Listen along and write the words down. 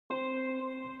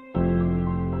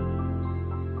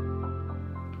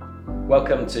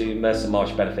Welcome to Mercer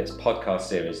Marsh Benefits podcast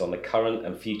series on the current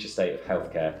and future state of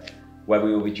healthcare, where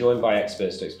we will be joined by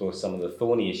experts to explore some of the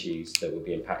thorny issues that will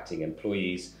be impacting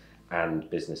employees and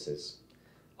businesses.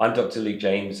 I'm Dr. Luke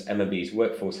James, M&B's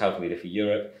Workforce Health Leader for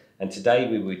Europe, and today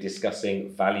we will be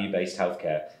discussing value-based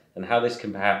healthcare and how this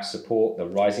can perhaps support the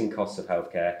rising costs of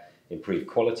healthcare, improve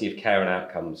quality of care and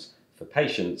outcomes for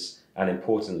patients, and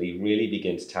importantly, really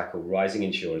begin to tackle rising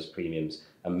insurance premiums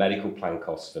and medical plan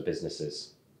costs for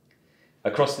businesses.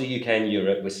 Across the UK and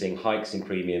Europe, we're seeing hikes in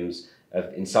premiums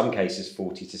of, in some cases,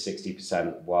 40 to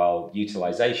 60%, while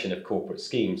utilisation of corporate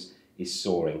schemes is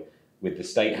soaring, with the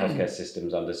state healthcare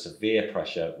systems under severe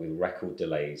pressure with record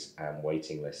delays and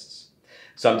waiting lists.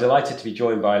 So I'm delighted to be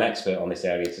joined by an expert on this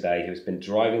area today who's been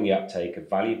driving the uptake of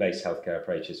value-based healthcare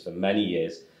approaches for many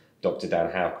years, Dr.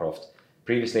 Dan Howcroft,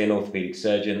 previously an orthopaedic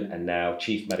surgeon and now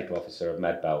Chief Medical Officer of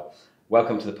MedBell.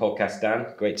 Welcome to the podcast, Dan.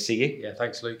 Great to see you. Yeah,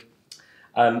 thanks, Luke.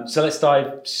 So let's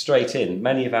dive straight in.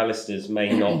 Many of our listeners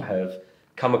may not have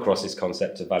come across this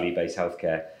concept of value-based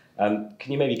healthcare.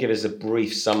 Can you maybe give us a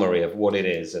brief summary of what it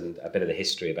is and a bit of the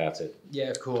history about it? Yeah,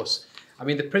 of course. I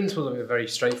mean, the principles of it are very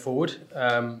straightforward,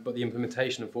 but the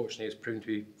implementation, unfortunately, has proven to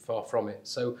be far from it.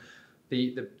 So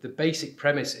the basic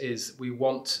premise is we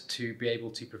want to be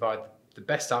able to provide the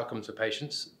best outcomes for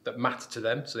patients that matter to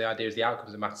them. So the idea is the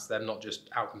outcomes that matter to them, not just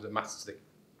outcomes that matter to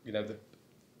the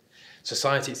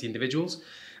society, it's the individuals,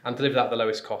 and deliver that at the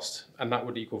lowest cost, and that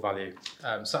would equal value.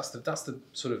 So that's the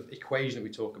sort of equation that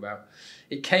we talk about.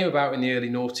 It came about in the early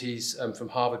noughties from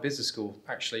Harvard Business School,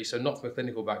 actually, so not from a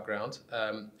clinical background,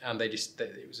 and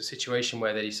it was a situation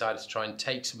where they decided to try and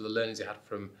take some of the learnings they had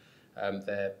from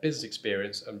their business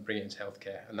experience and bring it into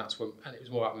healthcare, and it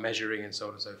was more about measuring and so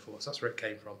on and so forth. So that's where it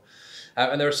came from.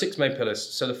 And there are 6 main pillars.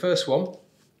 So the first one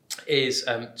is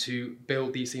to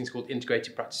build these things called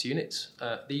integrated practice units.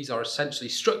 These are essentially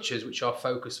structures which are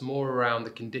focused more around the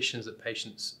conditions that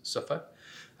patients suffer.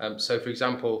 So for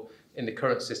example, in the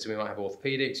current system, we might have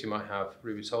orthopedics, you might have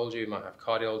rheumatology, you might have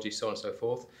cardiology, so on and so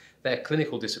forth. They're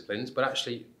clinical disciplines, but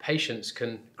actually patients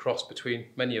can cross between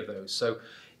many of those. So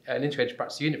an integrated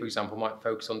practice unit, for example, might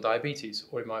focus on diabetes,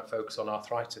 or it might focus on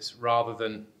arthritis, rather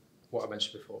than what I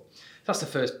mentioned before. That's the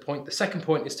first point. The second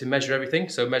point is to measure everything,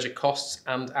 so measure costs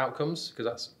and outcomes, because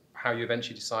that's how you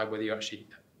eventually decide whether you're actually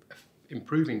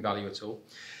improving value at all.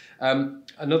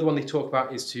 Another one they talk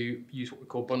about is to use what we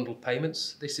call bundled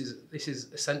payments. This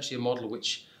is essentially a model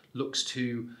which looks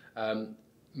to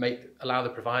allow the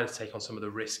provider to take on some of the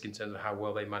risk in terms of how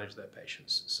well they manage their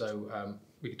patients. So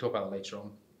we can talk about that later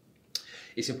on.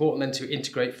 It's important then to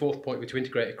integrate, fourth point, to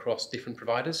integrate across different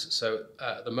providers. So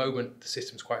at the moment, the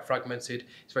system's quite fragmented.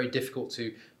 It's very difficult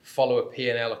to follow a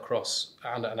P&L across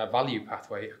and a value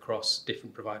pathway across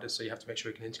different providers. So you have to make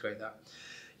sure you can integrate that.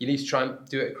 You need to try and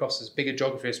do it across as big a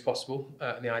geography as possible.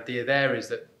 And the idea there is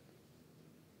that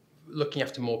looking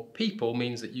after more people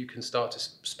means that you can start to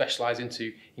specialize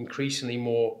into increasingly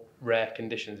more rare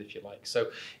conditions, if you like.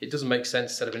 So it doesn't make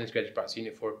sense to set up an integrated practice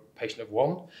unit for a patient of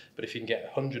 1, but if you can get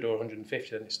 100 or 150,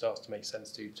 then it starts to make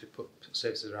sense to put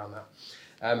services around that.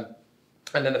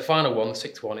 And then the final one, the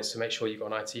 6th one, is to make sure you've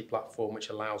got an IT platform which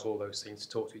allows all those things to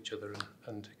talk to each other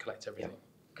and collect everything. Yeah.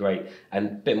 Great. And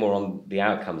a bit more on the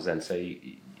outcomes then. So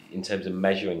in terms of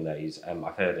measuring those,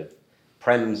 I've heard of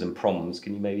PREMs and PROMs.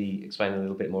 Can you maybe explain a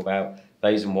little bit more about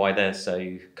those and why they're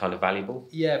so kind of valuable?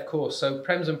 Yeah, of course. So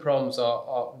PREMs and PROMs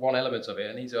are one element of it,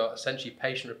 and these are essentially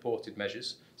patient-reported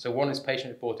measures. So one is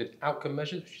patient-reported outcome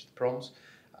measures, which is the PROMs,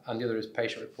 and the other is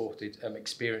patient-reported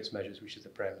experience measures, which is the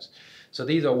PREMs. So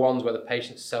these are ones where the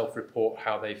patients self-report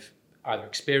how they've either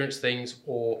experienced things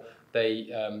or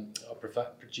they are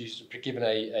given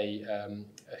a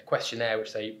questionnaire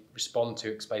which they respond to,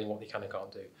 explaining what they can and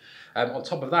can't do. On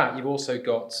top of that, you've also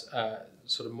got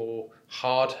sort of more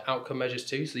hard outcome measures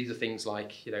too. So these are things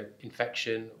like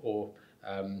infection or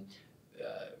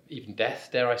even death,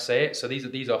 dare I say it. So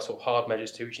these are sort of hard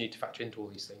measures too, which you need to factor into all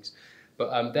these things.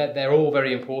 But they're all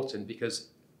very important because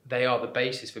they are the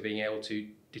basis for being able to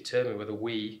determine whether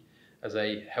we, as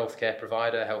a healthcare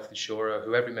provider, health insurer,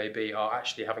 whoever it may be, are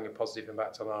actually having a positive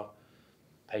impact on our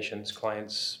patients,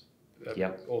 clients,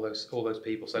 all those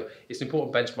people. So it's an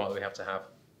important benchmark that we have to have.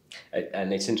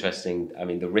 And it's interesting, I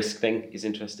mean, the risk thing is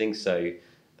interesting. So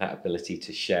that ability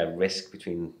to share risk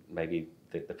between maybe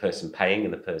the person paying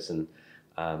and the person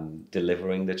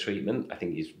delivering the treatment, I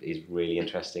think is really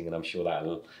interesting. And I'm sure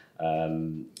that'll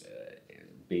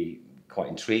be quite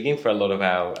intriguing for a lot of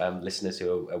our listeners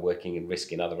who are working in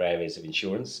risk in other areas of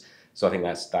insurance. So I think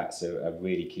that's a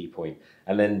really key point.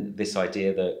 And then this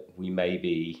idea that we may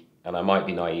be, and I might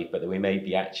be naive, but that we may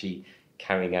be actually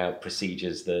carrying out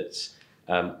procedures that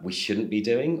we shouldn't be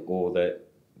doing, or that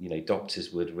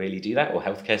doctors would really do that, or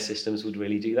healthcare systems would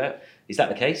really do that. Is that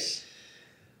the case?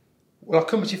 Well, I'll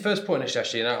come to your first point,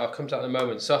 actually, and I'll come to that in a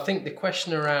moment. So I think the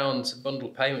question around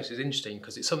bundled payments is interesting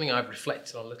because it's something I've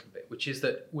reflected on a little bit, which is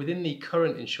that within the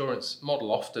current insurance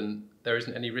model, often there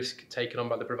isn't any risk taken on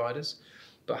by the providers.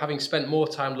 But having spent more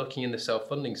time looking in the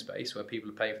self-funding space where people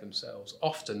are paying for themselves,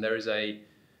 often there is a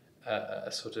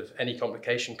sort of any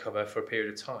complication cover for a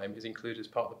period of time is included as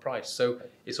part of the price. So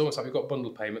it's almost like we've got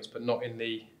bundled payments, but not in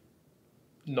the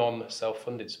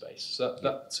non-self-funded space. So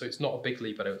it's not a big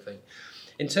leap, I don't think.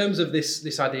 In terms of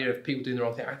this idea of people doing the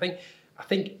wrong thing, I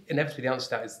think inevitably the answer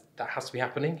to that is that has to be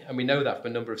happening, and we know that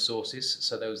from a number of sources.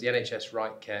 So there was the NHS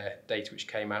Right Care data which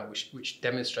came out, which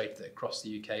demonstrated that across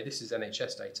the UK, this is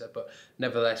NHS data, but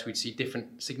nevertheless we'd see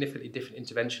significantly different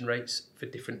intervention rates for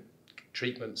different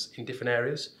treatments in different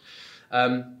areas.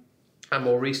 And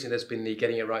more recently, there's been the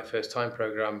Getting It Right First Time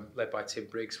programme led by Tim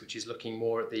Briggs, which is looking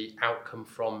more at the outcome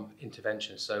from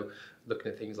intervention. So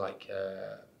looking at things like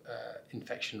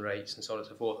infection rates and so on and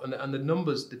so forth. And the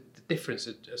numbers, the difference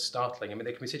are startling. I mean,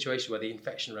 there can be situations where the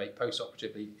infection rate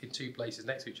post-operatively in two places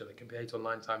next to each other can be 8 or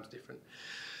 9 times different.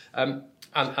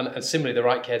 And similarly, the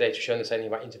Right Care data showing the same thing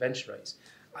about intervention rates.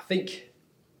 I think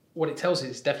what it tells us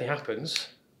is it definitely happens,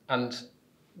 and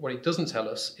what it doesn't tell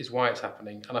us is why it's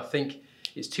happening. And I think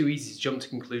it's too easy to jump to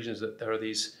conclusions that there are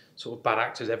these sort of bad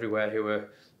actors everywhere who are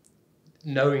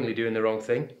knowingly doing the wrong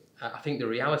thing. I think the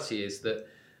reality is that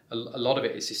a lot of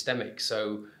it is systemic.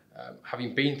 So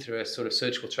having been through a sort of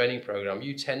surgical training program,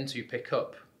 you tend to pick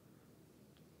up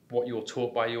what you're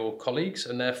taught by your colleagues,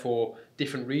 and therefore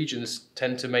different regions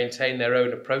tend to maintain their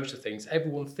own approach to things,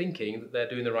 everyone thinking that they're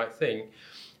doing the right thing.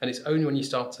 And it's only when you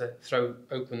start to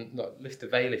lift the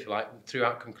veil, if you like, through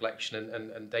outcome collection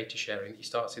and data sharing, that you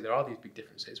start to see there are these big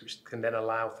differences, which can then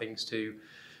allow things to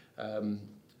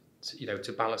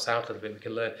balance out a little bit. We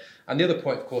can learn. And the other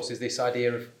point, of course, is this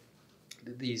idea of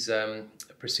these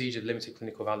procedures of limited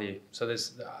clinical value. So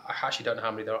I actually don't know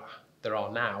how many there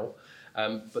are now,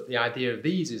 but the idea of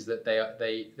these is that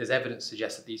there's evidence to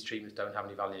suggest that these treatments don't have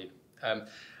any value.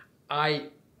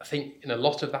 I think in a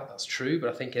lot of that's true, but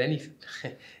I think in any,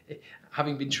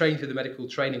 having been trained through the medical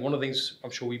training, one of the things I'm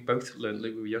sure we both learned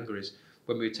when we were younger is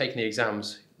when we were taking the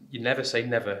exams, you never say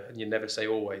never and you never say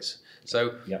always.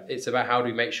 So It's about how do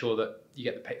we make sure that you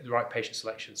get the right patient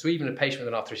selection. So even a patient with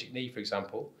an arthritic knee, for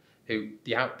example, who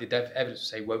the evidence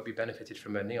say won't be benefited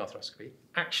from a knee arthroscopy,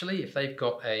 actually, if they've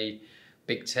got a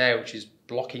big tear which is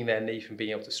blocking their knee from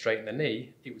being able to straighten their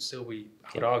knee, it would still be,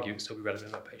 I would argue, it would still be relevant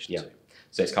in that patient too.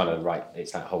 So it's kind of right.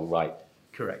 It's that whole right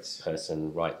correct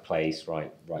person, right place,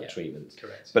 right treatment.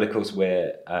 Correct. But of course,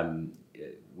 we're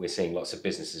seeing lots of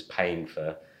businesses paying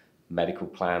for medical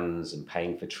plans and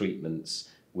paying for treatments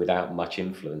without much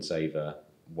influence over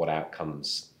what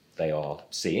outcomes they are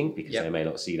seeing, because they may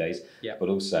not see those. But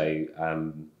also,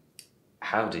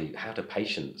 how do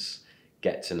patients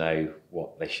get to know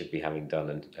what they should be having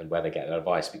done and where they get their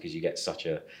advice, because you get such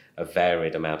a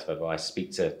varied amount of advice.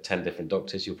 Speak to 10 different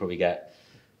doctors, you'll probably get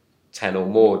 10 or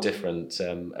more different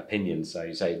opinions,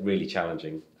 so really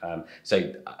challenging.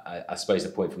 So I suppose the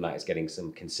point from that is getting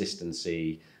some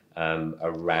consistency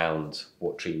around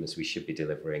what treatments we should be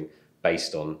delivering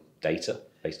based on data,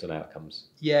 based on outcomes.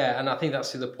 Yeah, and I think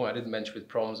that's the other point I didn't mention with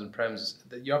PROMs and PREMs,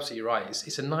 that you're absolutely right.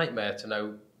 It's a nightmare to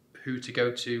know who to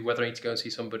go to, whether I need to go and see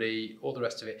somebody, all the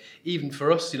rest of it. Even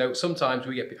for us, sometimes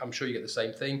I'm sure you get the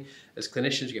same thing. As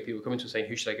clinicians, you get people coming to us saying,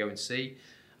 who should I go and see?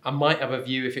 I might have a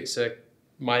view if it's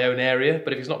my own area,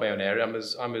 but if it's not my own area, I'm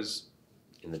as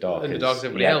in the dark as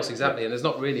everybody else, exactly. And there's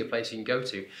not really a place you can go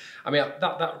to. I mean,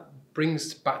 that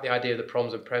brings back the idea of the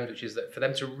PROMs and PREMs, which is that for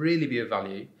them to really be of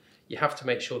value, you have to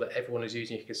make sure that everyone is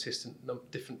using a consistent,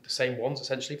 the same ones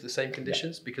essentially for the same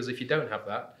conditions. Because if you don't have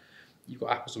that, you've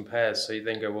got apples and pears. So you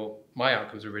then go, well, my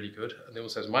outcomes are really good, and the other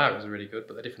says my outcomes are really good,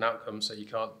 but they're different outcomes, so you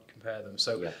can't compare them.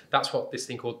 So that's what this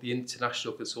thing called the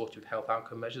International Consortium of Health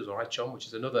Outcome Measures, or ICHOM, which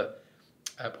is another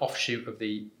offshoot of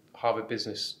the Harvard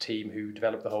Business team who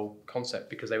developed the whole concept,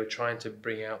 because they were trying to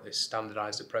bring out this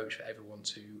standardized approach for everyone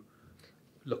to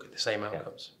look at the same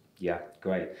outcomes. Yeah,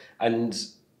 great. And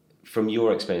from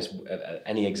your experience,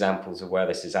 any examples of where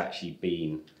this has actually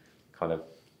been kind of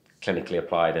clinically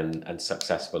applied and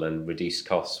successful and reduced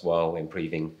costs while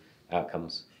improving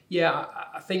outcomes? Yeah,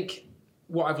 I think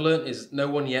what I've learned is no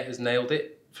one yet has nailed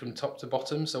it from top to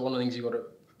bottom. So one of the things you've got to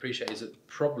appreciate is that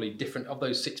probably different of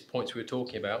those 6 points we were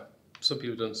talking about, some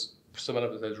people have done some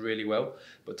of those really well,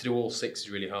 but to do all 6 is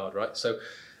really hard, right? So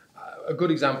a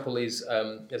good example is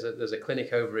there's a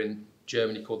clinic over in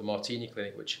Germany called the Martini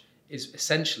Clinic, which is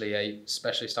essentially a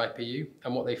specialist IPU,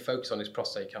 and what they focus on is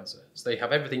prostate cancer. So they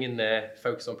have everything in there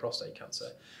focused on prostate cancer.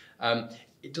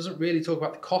 It doesn't really talk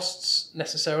about the costs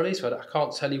necessarily, so I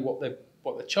can't tell you what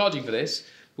they're charging for this.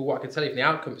 But what I can tell you from the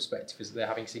outcome perspective is that they're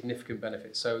having significant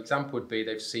benefits. So example would be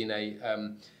they've seen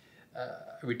a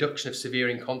reduction of severe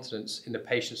incontinence in the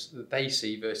patients that they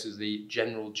see versus the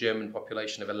general German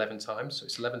population of 11 times. So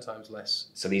it's 11 times less.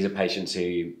 So these are patients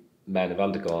who may have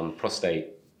undergone prostate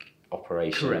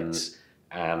operations. Correct.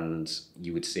 And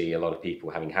you would see a lot of people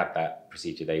having had that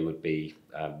procedure, they would be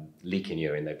leaking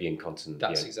urine, they'd be incontinent.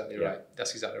 That's exactly right.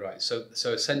 That's exactly right. So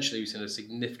essentially we've seen a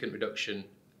significant reduction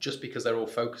just because they're all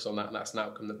focused on that, and that's an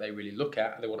outcome that they really look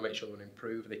at, and they want to make sure they want to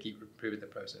improve, and they keep improving the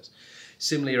process.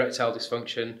 Similarly, erectile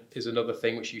dysfunction is another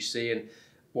thing which you see, and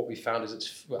what we found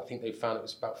is I think they found it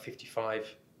was about 55%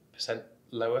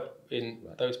 lower in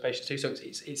those patients too. So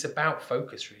it's about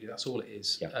focus, really. That's all it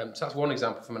is. Yeah. So that's one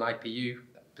example from an IPU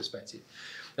perspective.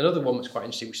 Another one that's quite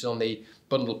interesting, which is on the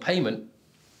bundled payment,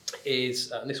 is,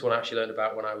 and this one I actually learned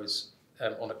about when I was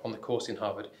on the course in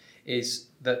Harvard, is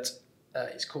that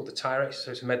it's called the TYRX,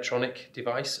 so it's a Medtronic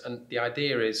device, and the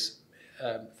idea is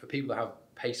for people that have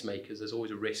pacemakers, there's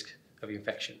always a risk of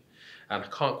infection, and I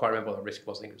can't quite remember what that risk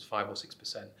was. I think it was 5 or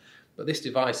 6%. But this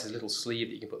device is a little sleeve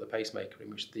that you can put the pacemaker in,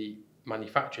 which the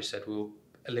manufacturer said will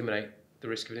eliminate the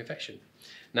risk of an infection.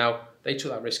 Now, they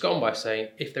took that risk on by saying,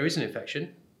 if there is an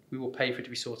infection, we will pay for it to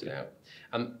be sorted out.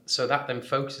 And so that then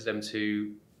focuses them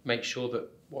to make sure that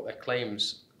what their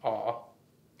claims are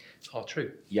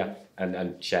true. Yeah,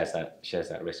 and shares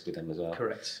that risk with them as well.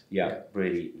 Correct. Yeah.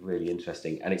 Really, really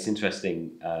interesting. And it's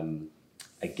interesting,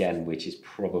 again, which is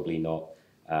probably not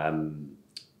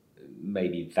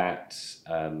maybe that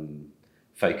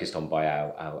focused on by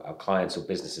our clients or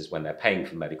businesses when they're paying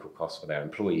for medical costs for their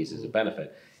employees as a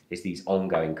benefit, is these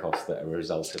ongoing costs that are a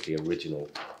result of the original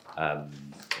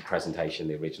presentation,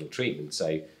 the original treatment.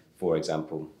 So, for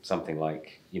example, something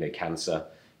like cancer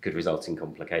could result in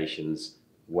complications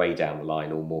way down the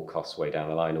line, or more costs way down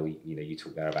the line, or you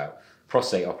talk there about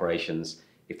prostate operations.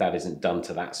 If that isn't done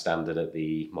to that standard at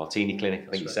the Martini Clinic,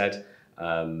 I think you said,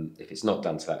 if it's not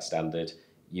done to that standard,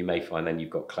 you may find then you've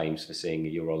got claims for seeing a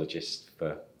urologist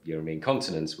for urinary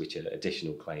incontinence, which are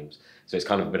additional claims. So it's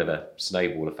kind of a bit of a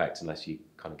snowball effect unless you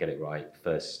kind of get it right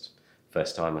first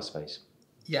time, I suppose.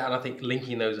 Yeah, and I think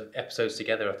linking those episodes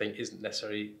together, I think, isn't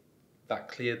necessarily that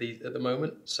clear at the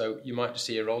moment. So you might just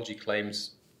see urology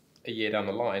claims a year down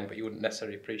the line, but you wouldn't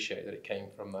necessarily appreciate that it came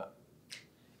from that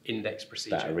index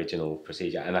procedure. That original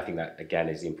procedure. And I think that, again,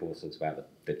 is the importance about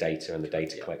the data and the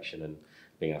data collection and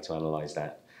being able to analyse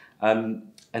that.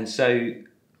 And so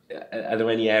are there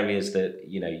any areas that,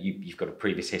 you've got a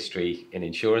previous history in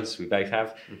insurance, we both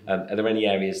have. Are there any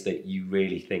areas that you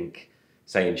really think,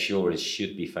 say, insurers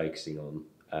should be focusing on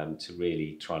to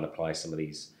really try and apply some of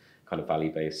these kind of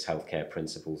value-based healthcare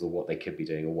principles, or what they could be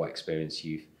doing, or what experience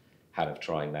you've had of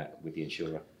trying that with the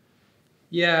insurer?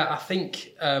 Yeah, I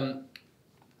think,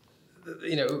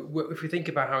 if we think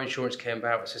about how insurance came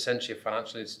about, it's essentially a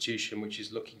financial institution which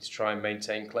is looking to try and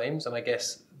maintain claims. And I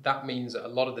guess that means that a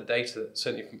lot of the data,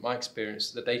 certainly from my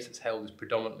experience, the data that's held is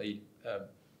predominantly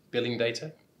billing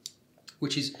data,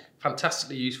 which is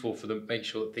fantastically useful for them to make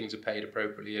sure that things are paid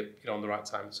appropriately, on the right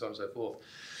time, and so on and so forth.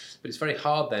 But it's very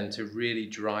hard then to really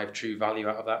drive true value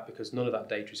out of that, because none of that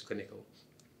data is clinical.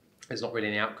 There's not really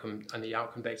any outcome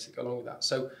data that go along with that.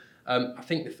 So I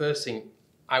think the first thing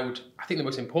I think the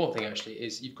most important thing actually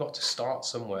is you've got to start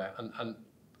somewhere. And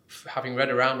having read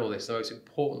around all this, the most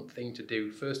important thing to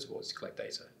do, first of all, is to collect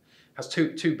data. It has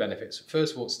two benefits.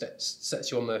 First of all, it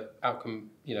sets you on the outcome,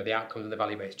 the outcomes and the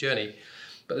value-based journey.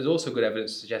 But there's also good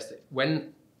evidence to suggest that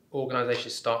when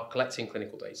organisations start collecting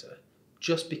clinical data,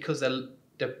 just because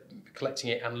they're collecting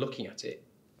it and looking at it,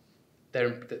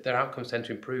 their outcomes tend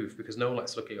to improve, because no one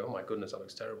likes to look at, oh my goodness, that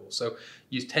looks terrible. So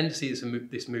you tend to see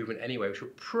this movement anyway, which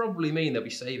will probably mean there'll be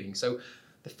savings. So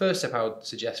the first step I would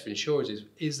suggest for insurers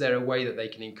is there a way that they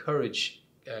can encourage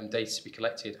data to be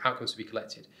collected, outcomes to be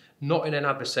collected, not in an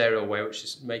adversarial way, which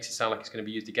just makes it sound like it's going to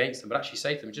be used against them, but actually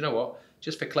say to them, do you know what,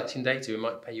 just for collecting data, we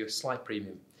might pay you a slight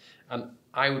premium. And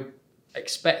I would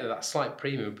expect that slight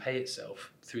premium will pay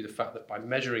itself through the fact that by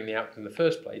measuring the outcome in the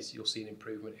first place, you'll see an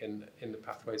improvement in the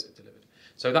pathways that are delivered.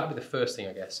 So that would be the first thing,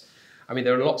 I guess. I mean,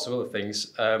 there are lots of other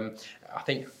things. I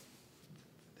think,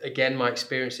 again, my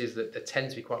experience is that there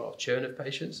tends to be quite a lot of churn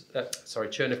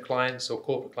of clients, or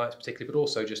corporate clients particularly, but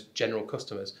also just general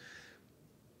customers.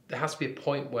 There has to be a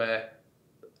point where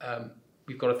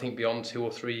we've got to think beyond 2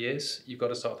 or 3 years. You've got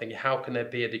to start thinking, how can there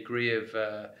be a degree of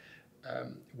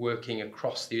working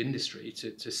across the industry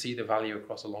to see the value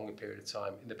across a longer period of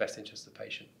time in the best interest of the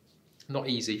patient. Not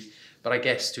easy, but I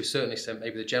guess to a certain extent,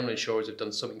 maybe the general insurers have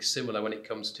done something similar when it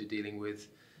comes to dealing with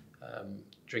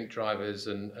drink drivers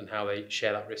and how they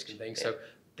share that risk and things. So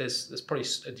there's probably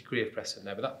a degree of precedent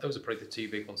there, but those are probably the two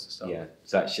big ones to start. Yeah,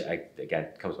 so that again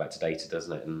comes back to data,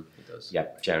 doesn't it? And it does. Yeah,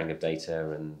 sharing of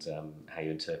data and how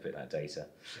you interpret that data.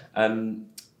 Yeah.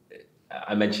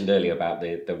 I mentioned earlier about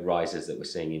the rises that we're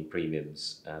seeing in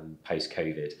premiums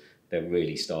post-COVID. They're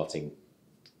really starting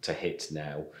to hit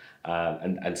now,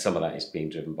 and some of that is being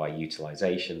driven by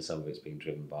utilisation. Some of it's being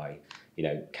driven by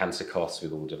cancer costs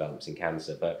with all developments in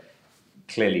cancer, but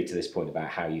clearly to this point about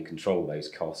how you control those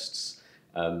costs.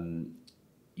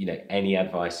 Any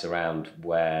advice around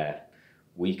where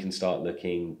we can start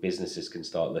looking, businesses can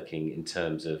start looking in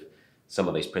terms of some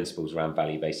of those principles around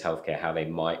value-based healthcare, how they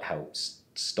might help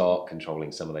start controlling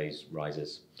some of those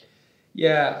rises?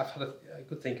 Yeah, I've had a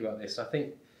good think about this. I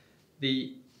think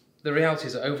the reality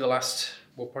is that over the last,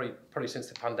 probably since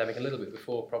the pandemic, a little bit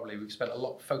before probably, we've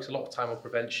focused a lot of time on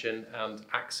prevention and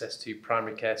access to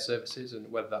primary care services, and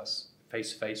whether that's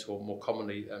face-to-face or more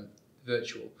commonly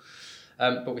virtual.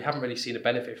 But we haven't really seen a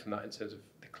benefit from that in terms of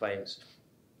the claims.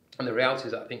 And the reality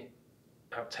is that I think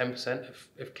about 10%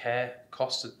 of care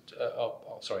costs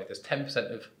there's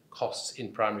 10% of costs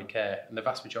in primary care, and the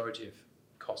vast majority of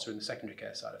costs are in the secondary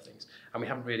care side of things. And we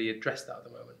haven't really addressed that at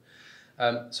the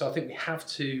moment. So I think we have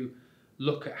to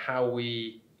look at how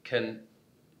we can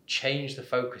change the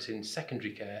focus in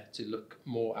secondary care to look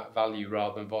more at value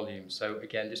rather than volume. So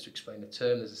again, just to explain the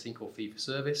term, there's a thing called fee for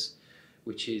service,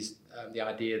 which is the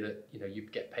idea that you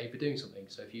get paid for doing something.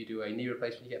 So if you do a knee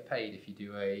replacement, you get paid. If you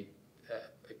do a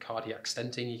cardiac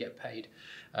stenting, you get paid.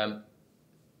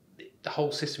 The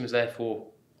whole system is therefore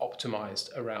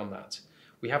optimized around that.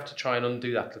 We have to try and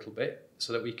undo that a little bit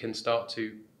so that we can start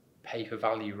to pay for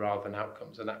value rather than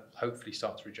outcomes, and that hopefully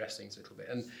starts to redress things a little bit.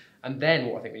 And then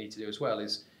what I think we need to do as well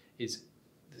is it's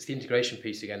the integration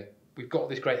piece again. We've got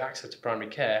this great access to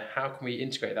primary care. How can we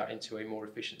integrate that into a more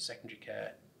efficient secondary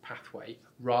care pathway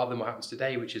rather than what happens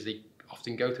today, which is they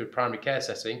often go through a primary care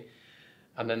setting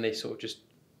and then they sort of just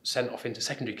sent off into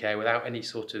secondary care without any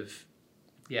sort of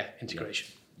integration.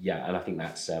 Yeah, and I think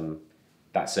that's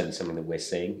certainly something that we're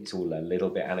seeing. It's all a little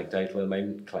bit anecdotal at the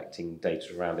moment, collecting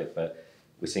data around it, but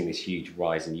we're seeing this huge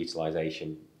rise in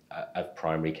utilisation of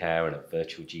primary care and of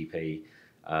virtual GP,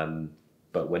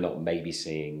 but we're not maybe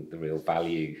seeing the real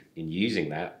value in using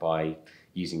that by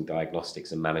using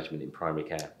diagnostics and management in primary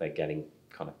care. They're getting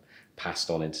kind of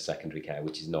passed on into secondary care,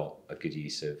 which is not a good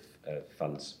use of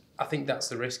funds. I think that's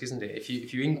the risk, isn't it?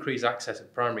 If you increase access to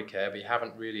primary care, but you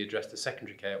haven't really addressed the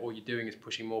secondary care, all you're doing is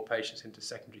pushing more patients into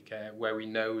secondary care, where we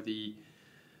know this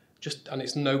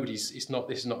is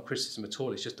not criticism at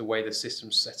all. It's just the way the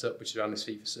system's set up, which is around this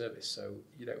fee for service. So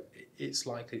it's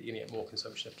likely that you're going to get more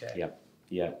consumption of care.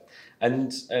 Yeah,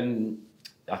 and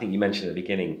I think you mentioned at the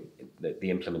beginning that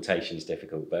the implementation is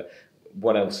difficult, but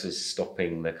what else is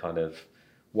stopping the kind of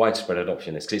widespread adoption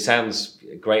of this? Because it sounds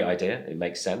a great idea, it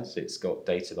makes sense, it's got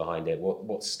data behind it.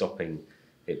 What's stopping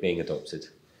it being adopted?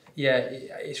 Yeah,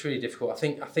 it's really difficult. I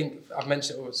think I've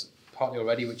mentioned it was partly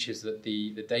already, which is that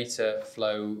the data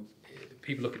flow,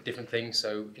 people look at different things.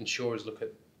 So insurers look at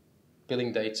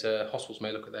billing data, hospitals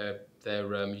may look at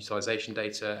their utilisation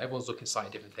data. Everyone's looking at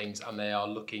slightly different things, and they are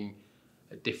looking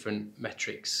at different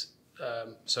metrics.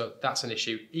 So that's an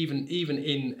issue. Even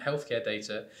in healthcare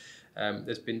data,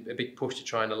 there's been a big push to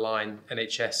try and align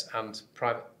NHS and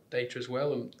private data as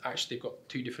well, and actually they've got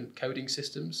two different coding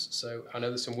systems. So I know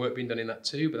there's some work being done in that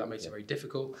too, but that makes it very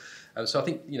difficult. So I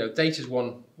think data is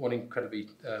one incredibly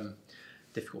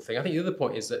difficult thing. I think the other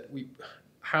point is that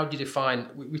how do you define?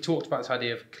 We talked about this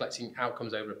idea of collecting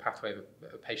outcomes over a pathway,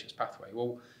 a patient's pathway.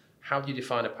 Well, how do you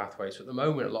define a pathway? So at the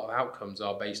moment, a lot of outcomes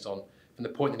are based on from the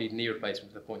point they need knee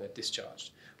replacement to the point they're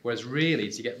discharged. Whereas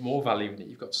really, to get more value in it,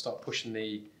 you've got to start pushing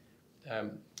the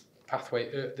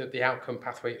pathway, the outcome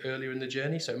pathway earlier in the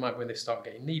journey. So it might be when they start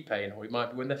getting knee pain, or it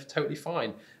might be when they're totally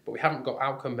fine. But we haven't got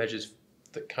outcome measures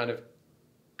that kind of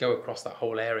go across that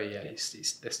whole area yet.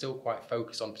 They're still quite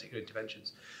focused on particular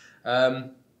interventions. I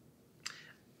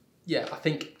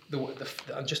think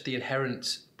just the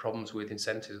inherent problems with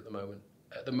incentives at the moment.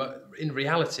 In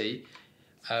reality,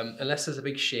 unless there's a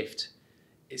big shift,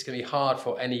 it's going to be hard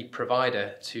for any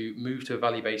provider to move to a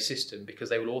value-based system because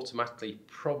they will automatically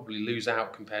probably lose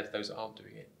out compared to those that aren't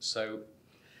doing it. So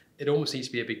it almost needs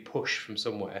to be a big push from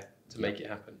somewhere to make it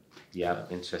happen. Yeah,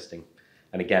 interesting.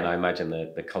 And again, I imagine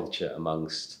the culture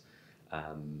amongst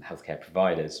healthcare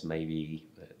providers, maybe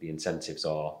the incentives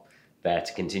are there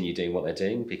to continue doing what they're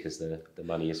doing because the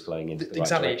money is flowing into the right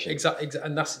direction. Exactly,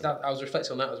 and that's that. I was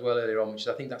reflecting on that as well earlier on, which is,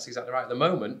 I think that's exactly right. At the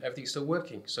moment, everything's still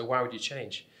working, so why would you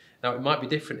change? Now, it might be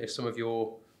different if some of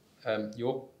your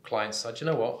clients said, you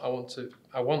know what,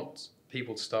 I want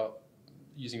people to start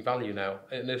using value now.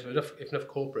 And if enough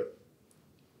corporate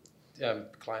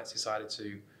clients decided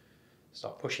to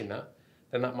start pushing that,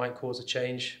 then that might cause a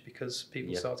change because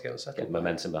people start to get unsettled. Get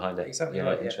momentum behind it. Exactly yeah,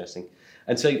 right. Interesting.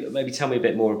 And so maybe tell me a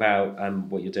bit more about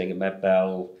what you're doing at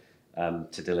MedBell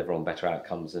to deliver on better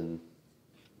outcomes and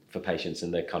for patients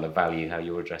and the kind of value, how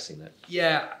you're addressing that.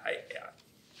 Yeah,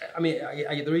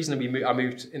 the reason I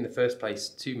moved in the first place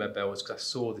to MedBell was because I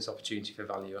saw this opportunity for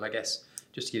value. And I guess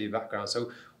just to give you a background,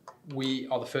 so we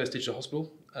are the first digital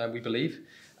hospital, we believe.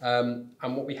 And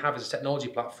what we have is a technology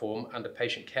platform and a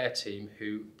patient care team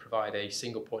who provide a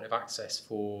single point of access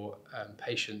for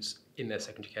patients in their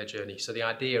secondary care journey. So the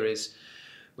idea is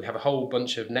we have a whole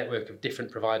bunch of network of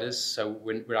different providers, so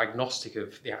we're agnostic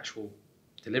of the actual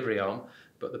delivery arm,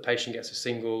 but the patient gets a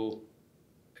single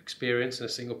experience and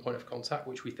a single point of contact,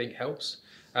 which we think helps.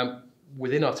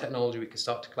 Within our technology, we can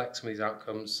start to collect some of these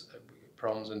outcomes,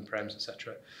 PROMs and PREMs,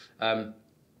 etc.,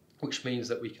 which means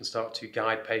that we can start to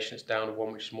guide patients down to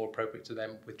one which is more appropriate to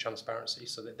them with transparency,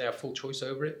 so that they have full choice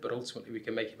over it. But ultimately, we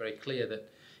can make it very clear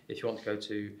that if you want to go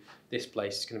to this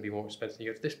place, it's going to be more expensive than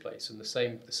you go to this place. And the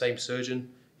same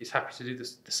surgeon is happy to do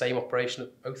the same operation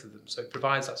at both of them. So it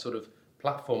provides that sort of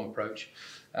platform approach.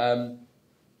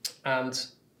 And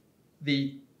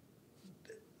the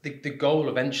goal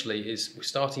eventually is we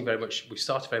started very much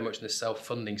in the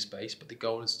self-funding space, but the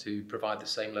goal is to provide the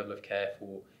same level of care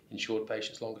for insured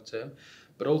patients longer term.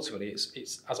 But ultimately,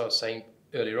 it's as I was saying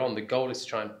earlier on, the goal is to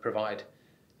try and provide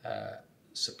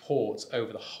support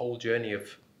over the whole journey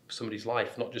of somebody's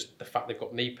life, not just the fact they've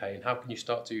got knee pain. How can you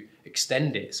start to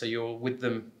extend it so you're with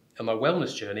them on their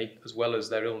wellness journey as well as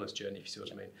their illness journey, if you see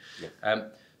what I mean? Yeah.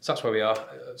 So that's where we are.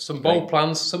 Some bold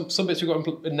plans, some bits we've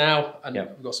got now, and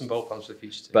we've got some bold plans for the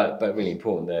future too. But really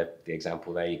important, the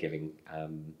example there you're giving,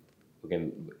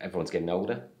 everyone's getting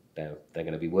older. They're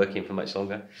going to be working for much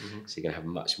longer, so you're going to have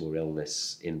much more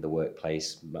illness in the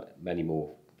workplace, many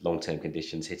more long-term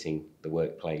conditions hitting the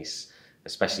workplace,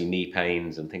 especially knee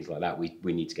pains and things like that.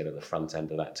 We need to get at the front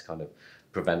end of that to kind of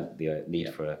prevent the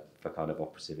need for kind of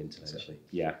operative intervention. Exactly.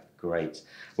 Yeah, great.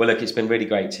 Well, look, it's been really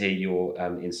great to hear your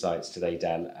insights today,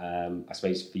 Dan. I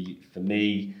suppose for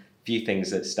me, a few things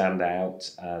that stand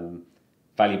out.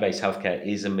 Value-based healthcare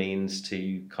is a means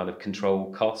to kind of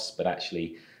control costs, but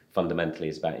actually fundamentally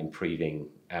is about improving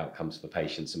outcomes for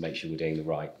patients and make sure we're doing the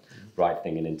right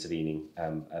thing and intervening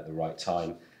at the right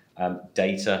time.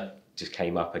 Data just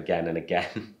came up again and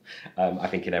again, I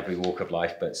think in every walk of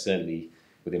life, but certainly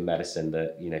within medicine,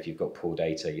 that if you've got poor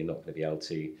data, you're not going to be able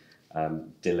to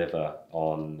deliver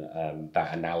on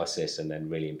that analysis and then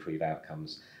really improve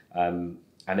outcomes. And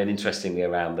then interestingly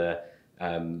around the,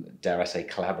 dare I say,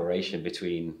 collaboration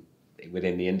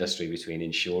within the industry between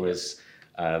insurers,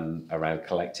 around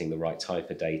collecting the right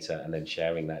type of data and then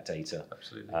sharing that data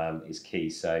is key.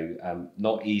 So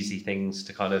not easy things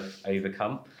to kind of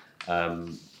overcome,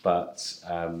 but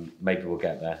maybe we'll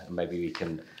get there and maybe we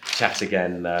can chat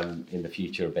again in the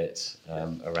future a bit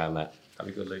around that.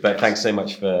 That'd be good, Luke. But thanks so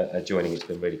much for joining. It's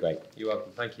been really great. You're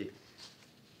welcome. Thank you.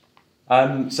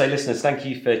 So listeners, thank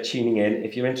you for tuning in.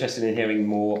 If you're interested in hearing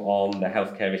more on the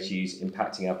healthcare issues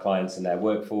impacting our clients and their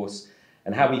workforce,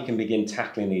 and how we can begin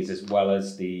tackling these as well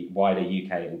as the wider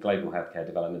UK and global healthcare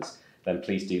developments, then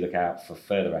please do look out for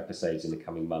further episodes in the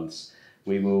coming months.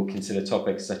 We will consider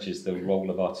topics such as the role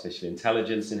of artificial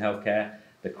intelligence in healthcare,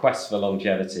 the quest for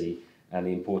longevity, and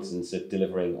the importance of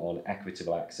delivering on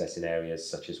equitable access in areas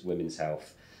such as women's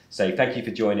health. So thank you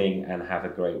for joining and have a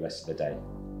great rest of the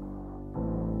day.